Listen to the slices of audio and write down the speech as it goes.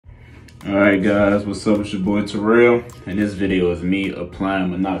Alright guys, what's up? It's your boy Terrell, and this video is me applying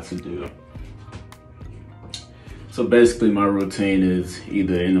Minoxidil. So basically my routine is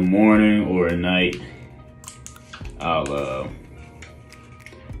either in the morning or at night. I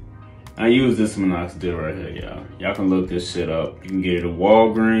use this Minoxidil right here, y'all. Y'all can look this shit up. You can get it at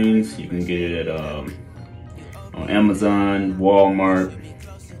Walgreens, you can get it at on Amazon, Walmart.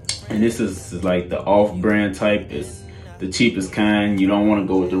 And this is like the off-brand type. It's the cheapest kind. You don't want to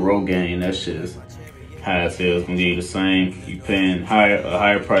go with the Rogaine. That shit is high as hell. It's gonna give you the same. You paying a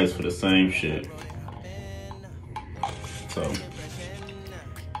higher price for the same shit. So,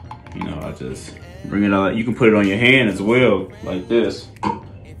 you know, I just bring it out. You can put it on your hand as well, like this.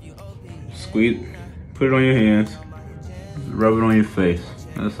 Squeeze, put it on your hands. Rub it on your face.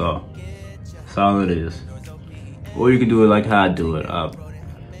 That's all. That's all it is. Or you can do it like how I do it. I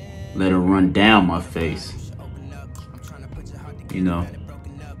let it run down my face. You know,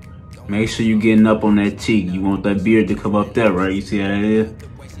 make sure you getting up on that cheek. You want that beard to come up there, right? You see how that is?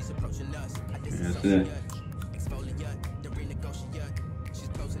 That's it.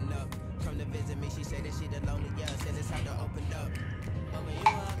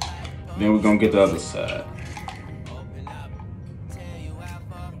 Then we're gonna get the other side.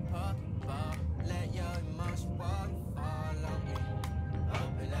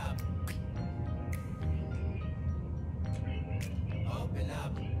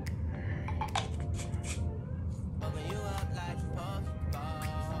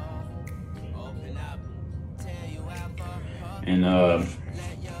 And after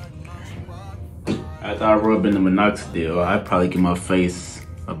I rub in the Minoxidil, I probably give my face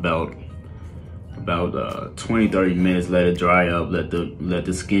about 20-30 minutes, let it dry up, let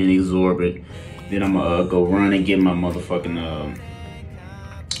the skin absorb it. Then I'm gonna go run and get my motherfucking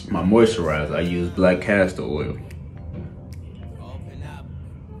my moisturizer. I use black castor oil.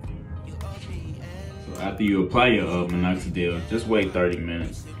 So after you apply your Minoxidil, just wait 30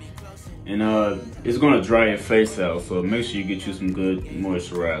 minutes. And it's gonna dry your face out, so make sure you get you some good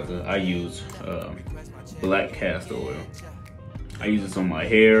moisturizer. I use black castor oil. I use this on my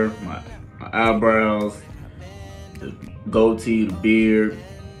hair, my eyebrows, the goatee, the beard.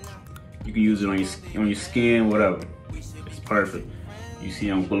 You can use it on your skin, whatever. It's perfect. You see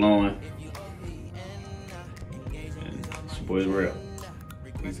I'm glowing. And it's your boy Real.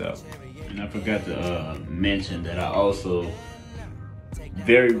 Peace out. And I forgot to mention that I also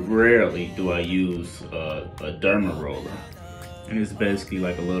very rarely do I use a derma roller. And it's basically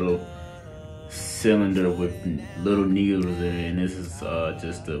like a little cylinder with little needles in it, and this is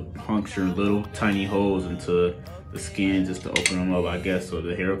just to puncture little tiny holes into the skin just to open them up, I guess, so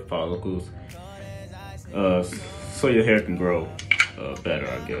the hair follicles, so your hair can grow better,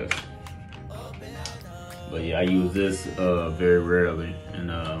 I guess. But yeah, I use this very rarely,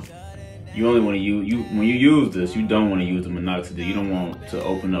 and you only want to use, when you use this, you don't want to use the Minoxidil. You don't want to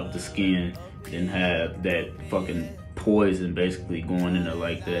open up the skin and have that fucking poison basically going in there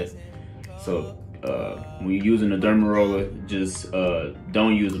like that. So when you're using the derma roller, just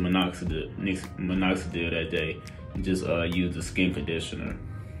don't use the Minoxidil that day. Just use the skin conditioner,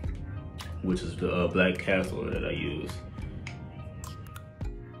 which is the black castor oil that I use.